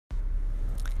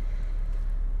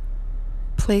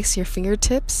place your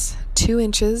fingertips 2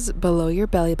 inches below your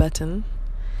belly button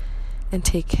and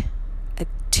take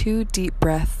 2 deep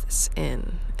breaths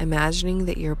in, imagining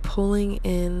that you're pulling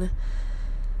in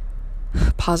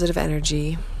positive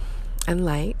energy and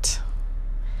light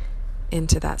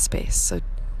into that space. So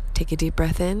take a deep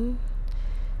breath in.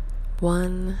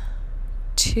 1,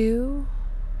 2,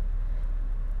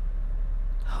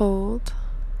 hold,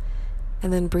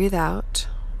 and then breathe out.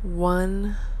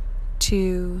 1,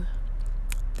 2,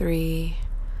 3,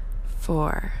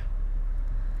 4.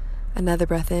 Another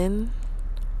breath in.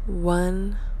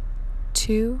 1,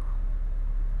 2.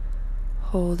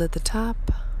 Hold at the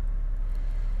top.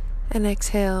 And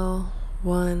exhale.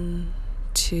 1,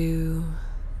 2,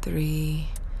 3,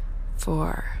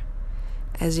 4.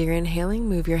 As you're inhaling,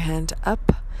 move your hand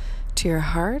up to your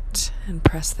heart and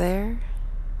press there.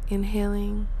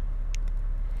 Inhaling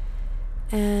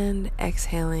and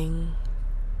exhaling.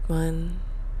 1,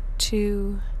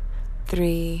 2,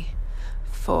 3,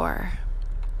 4.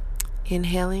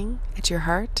 Inhaling at your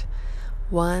heart.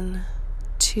 1,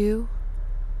 2.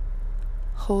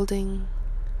 Holding.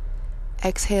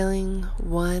 Exhaling.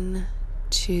 1,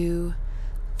 2,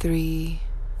 3,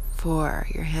 4.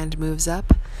 Your hand moves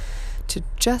up to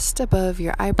just above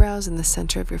your eyebrows in the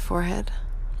center of your forehead.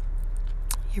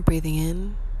 You're breathing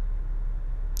in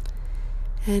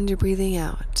and you're breathing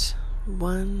out.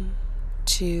 1,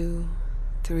 2,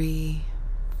 3,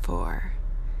 4.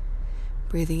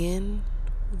 Breathing in.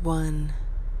 1,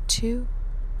 2.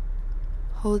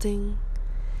 Holding.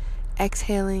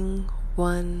 Exhaling.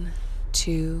 1,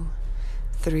 2,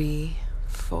 3,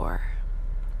 4.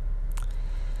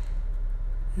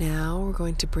 Now we're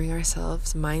going to bring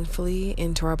ourselves mindfully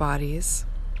into our bodies.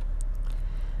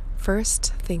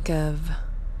 First, think of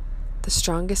the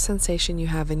strongest sensation you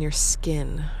have in your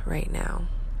skin right now.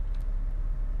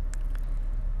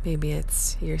 Maybe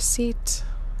it's your seat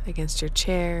against your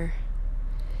chair.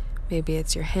 Maybe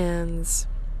it's your hands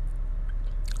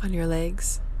on your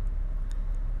legs.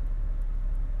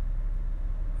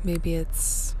 Maybe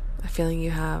it's a feeling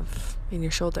you have in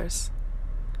your shoulders.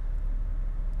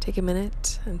 Take a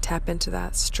minute and tap into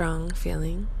that strong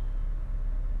feeling.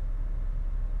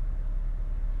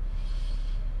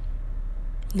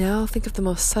 Now think of the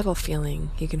most subtle feeling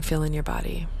you can feel in your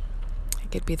body.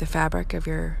 It could be the fabric of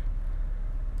your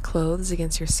clothes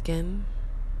against your skin.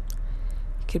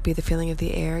 It could be the feeling of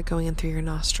the air going in through your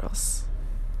nostrils.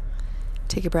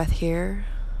 Take a breath here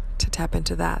to tap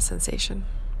into that sensation.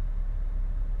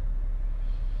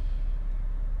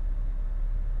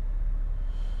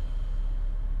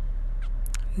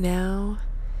 Now,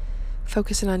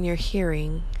 focusing on your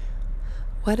hearing.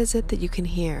 What is it that you can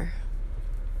hear?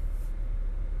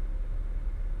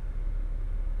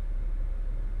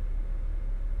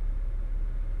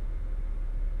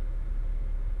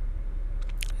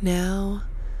 Now,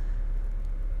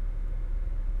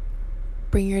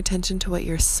 bring your attention to what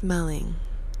you're smelling.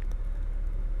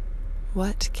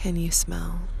 What can you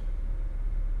smell?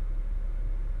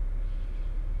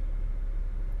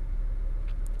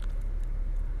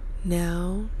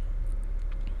 Now,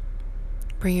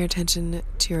 bring your attention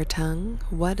to your tongue.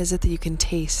 What is it that you can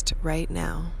taste right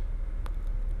now?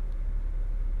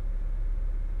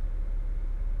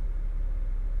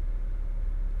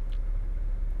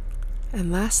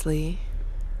 And lastly,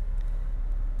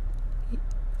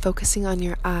 focusing on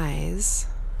your eyes,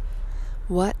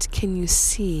 what can you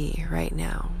see right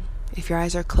now? If your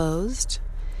eyes are closed,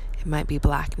 it might be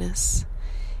blackness.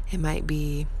 It might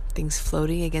be things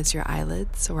floating against your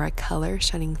eyelids or a color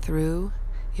shining through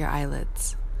your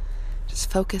eyelids.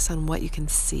 Just focus on what you can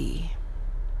see.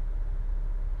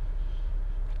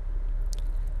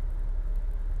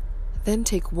 Then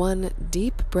take one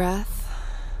deep breath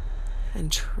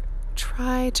and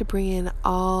try to bring in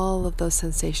all of those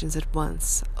sensations at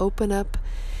once. Open up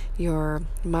your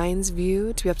mind's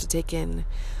view to be able to take in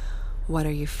what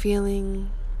are you feeling,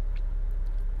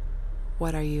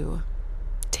 what are you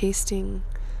tasting,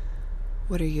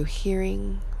 what are you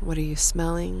hearing, what are you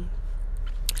smelling,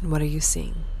 and what are you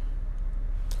seeing.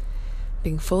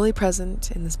 Being fully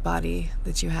present in this body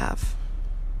that you have.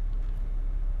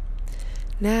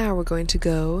 Now we're going to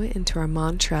go into our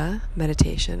mantra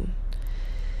meditation.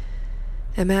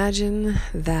 Imagine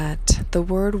that the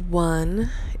word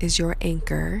one is your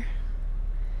anchor.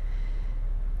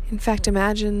 In fact,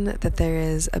 imagine that there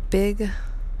is a big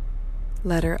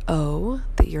letter O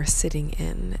that you're sitting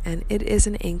in, and it is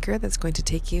an anchor that's going to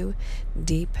take you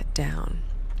deep down.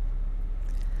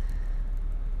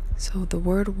 So the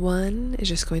word one is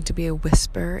just going to be a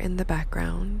whisper in the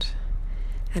background.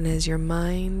 And as your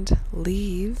mind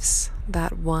leaves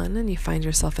that one and you find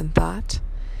yourself in thought,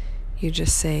 you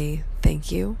just say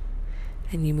thank you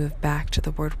and you move back to the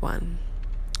word one,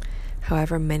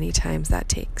 however many times that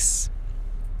takes.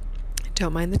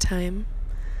 Don't mind the time.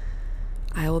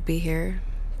 I will be here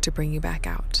to bring you back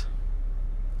out.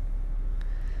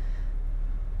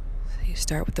 So you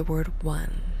start with the word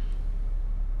one.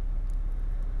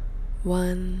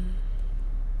 One.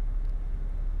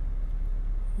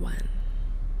 One.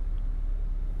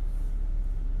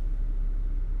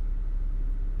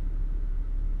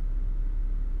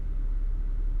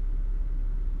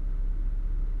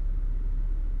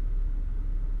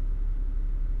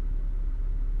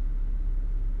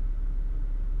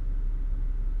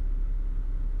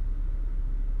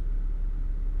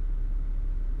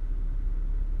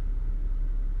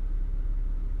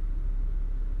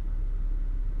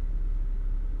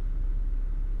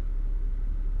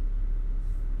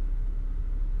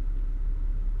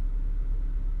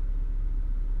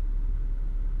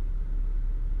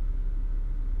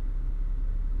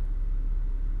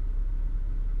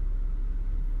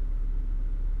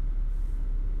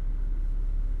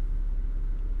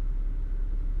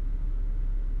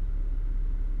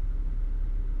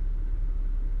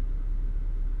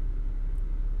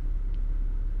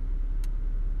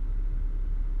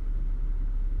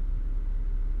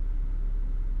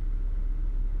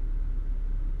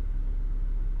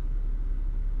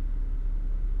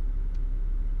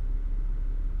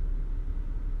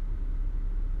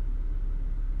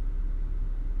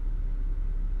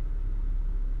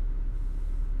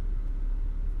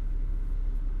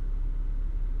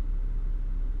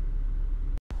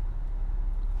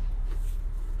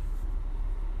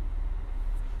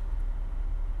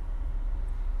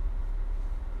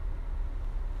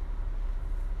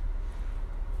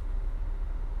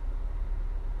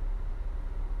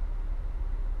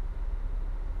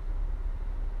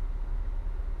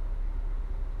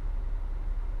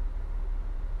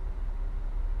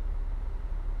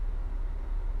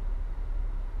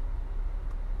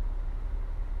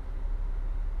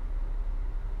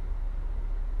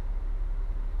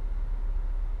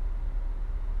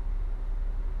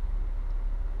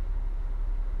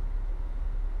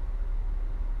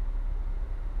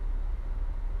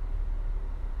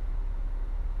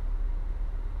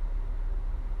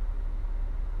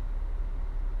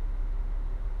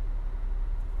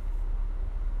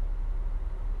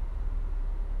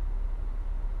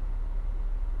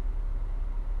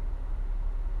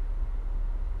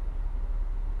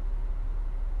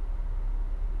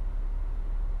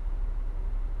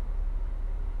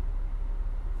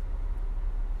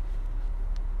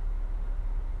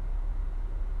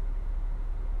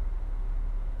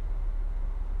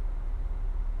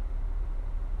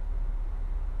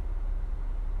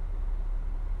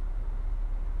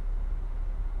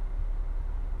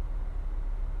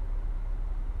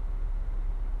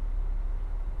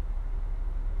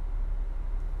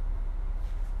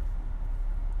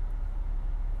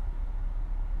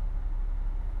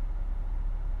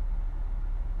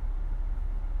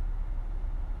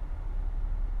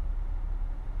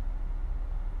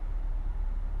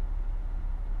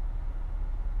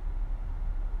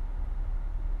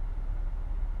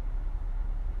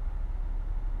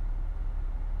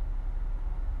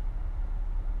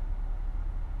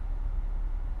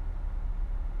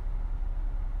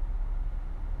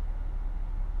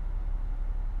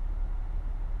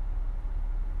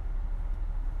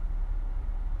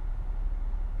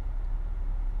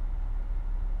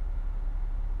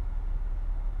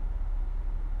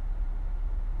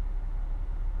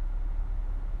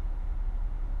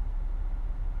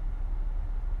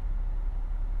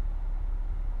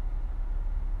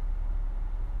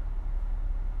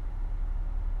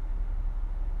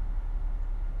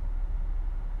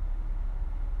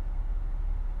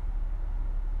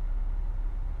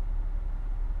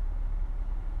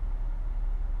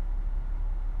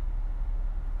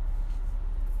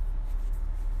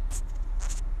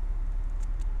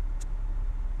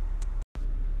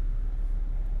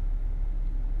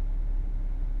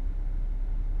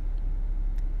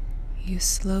 You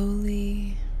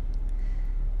slowly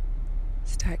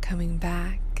start coming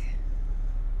back.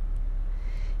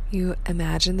 You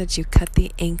imagine that you cut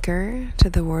the anchor to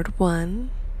the word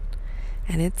one,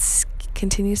 and it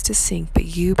continues to sink,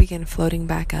 but you begin floating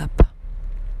back up.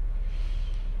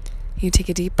 You take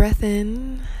a deep breath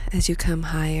in as you come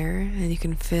higher, and you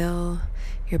can feel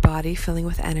your body filling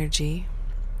with energy.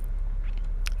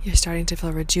 You're starting to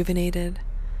feel rejuvenated.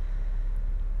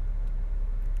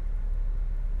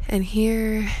 And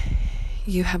here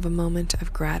you have a moment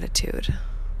of gratitude.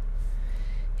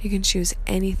 You can choose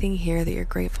anything here that you're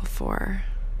grateful for.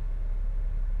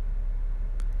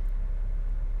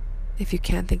 If you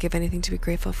can't think of anything to be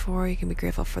grateful for, you can be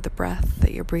grateful for the breath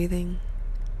that you're breathing,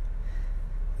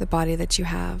 the body that you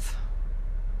have.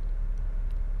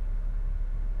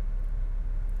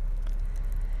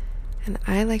 And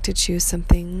I like to choose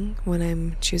something when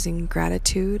I'm choosing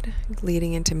gratitude,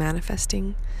 leading into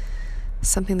manifesting,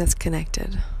 something that's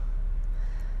connected.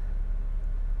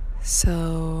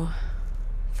 So,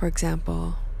 for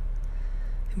example,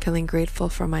 I'm feeling grateful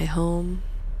for my home.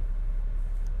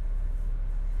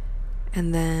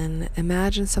 And then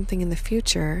imagine something in the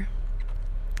future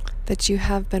that you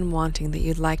have been wanting, that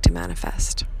you'd like to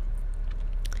manifest.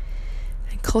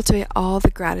 And cultivate all the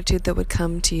gratitude that would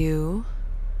come to you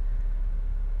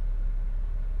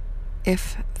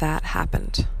if that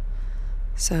happened.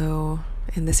 So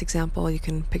in this example, you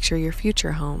can picture your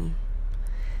future home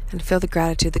and feel the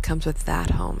gratitude that comes with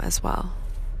that home as well.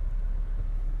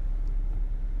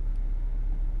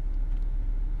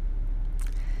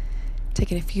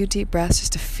 Taking a few deep breaths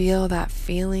just to feel that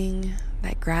feeling,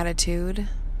 that gratitude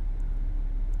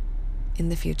in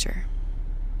the future.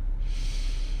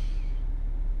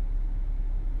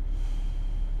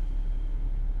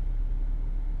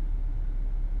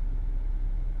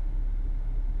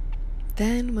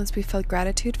 Then, once we felt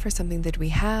gratitude for something that we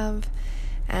have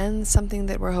and something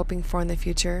that we're hoping for in the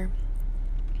future,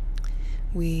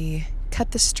 we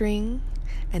cut the string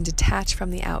and detach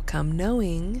from the outcome,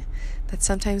 knowing that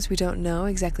sometimes we don't know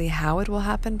exactly how it will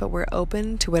happen, but we're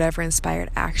open to whatever inspired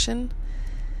action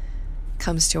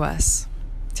comes to us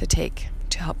to take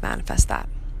to help manifest that.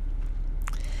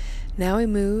 Now we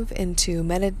move into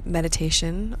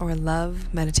meditation or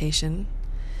love meditation.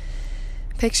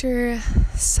 Picture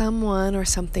someone or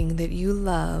something that you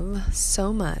love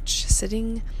so much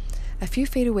sitting a few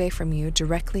feet away from you,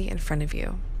 directly in front of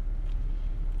you.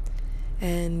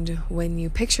 And when you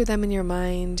picture them in your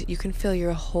mind, you can feel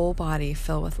your whole body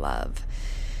fill with love.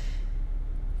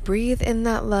 Breathe in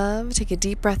that love, take a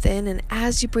deep breath in, and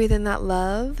as you breathe in that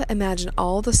love, imagine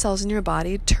all the cells in your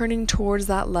body turning towards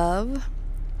that love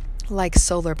like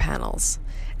solar panels,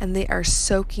 and they are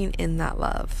soaking in that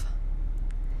love.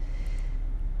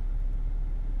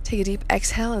 Take a deep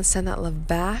exhale and send that love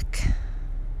back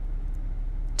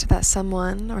to that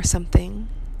someone or something.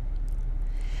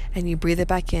 And you breathe it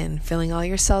back in, filling all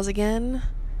your cells again,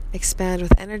 expand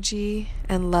with energy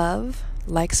and love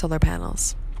like solar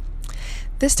panels.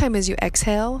 This time as you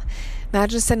exhale,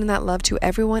 imagine sending that love to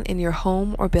everyone in your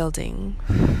home or building.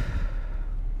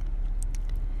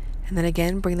 And then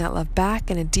again, bring that love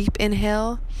back in a deep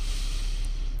inhale,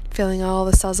 filling all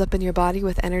the cells up in your body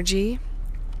with energy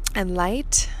and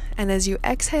light. And as you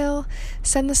exhale,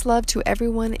 send this love to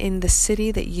everyone in the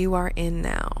city that you are in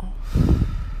now.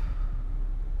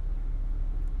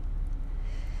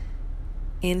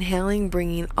 Inhaling,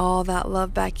 bringing all that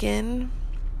love back in.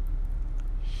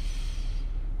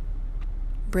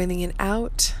 Breathing it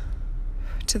out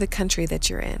to the country that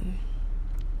you're in.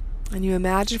 And you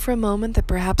imagine for a moment that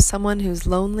perhaps someone who's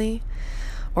lonely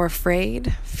or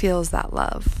afraid feels that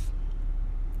love.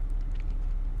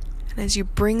 And as you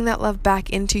bring that love back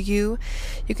into you,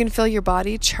 you can feel your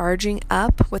body charging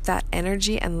up with that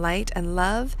energy and light and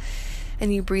love.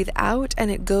 And you breathe out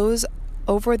and it goes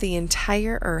over the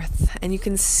entire earth. And you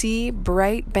can see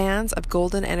bright bands of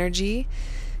golden energy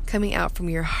coming out from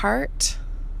your heart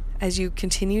as you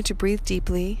continue to breathe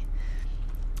deeply,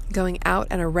 going out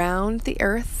and around the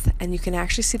earth. And you can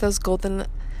actually see those golden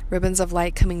ribbons of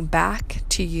light coming back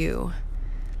to you.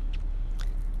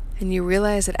 And you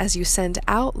realize that as you send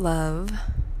out love,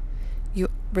 you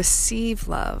receive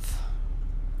love.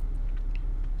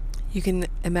 You can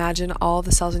imagine all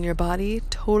the cells in your body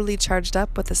totally charged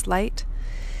up with this light.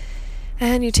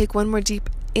 And you take one more deep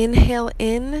inhale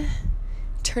in,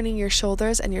 turning your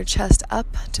shoulders and your chest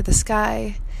up to the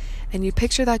sky. And you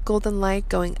picture that golden light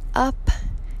going up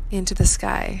into the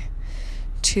sky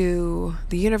to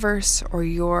the universe or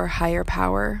your higher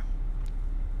power.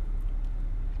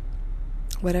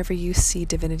 Whatever you see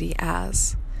divinity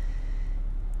as.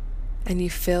 And you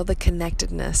feel the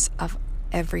connectedness of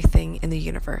everything in the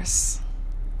universe.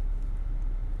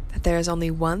 That there is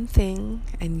only one thing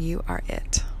and you are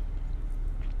it.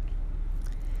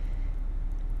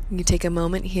 You take a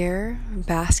moment here,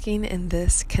 basking in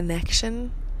this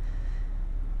connection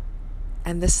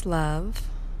and this love.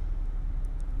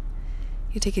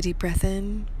 You take a deep breath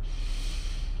in,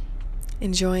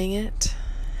 enjoying it,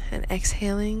 and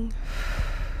exhaling.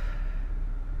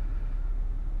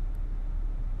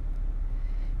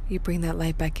 You bring that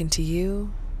light back into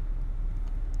you,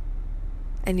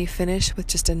 and you finish with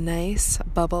just a nice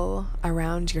bubble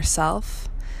around yourself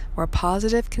where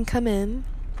positive can come in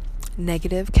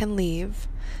Negative can leave,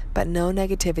 but no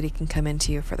negativity can come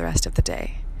into you for the rest of the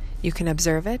day. You can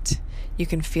observe it, you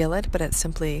can feel it, but it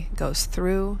simply goes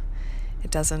through. It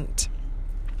doesn't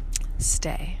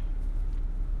stay.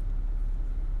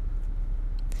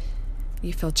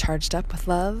 You feel charged up with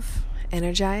love,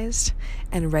 energized,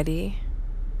 and ready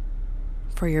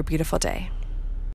for your beautiful day.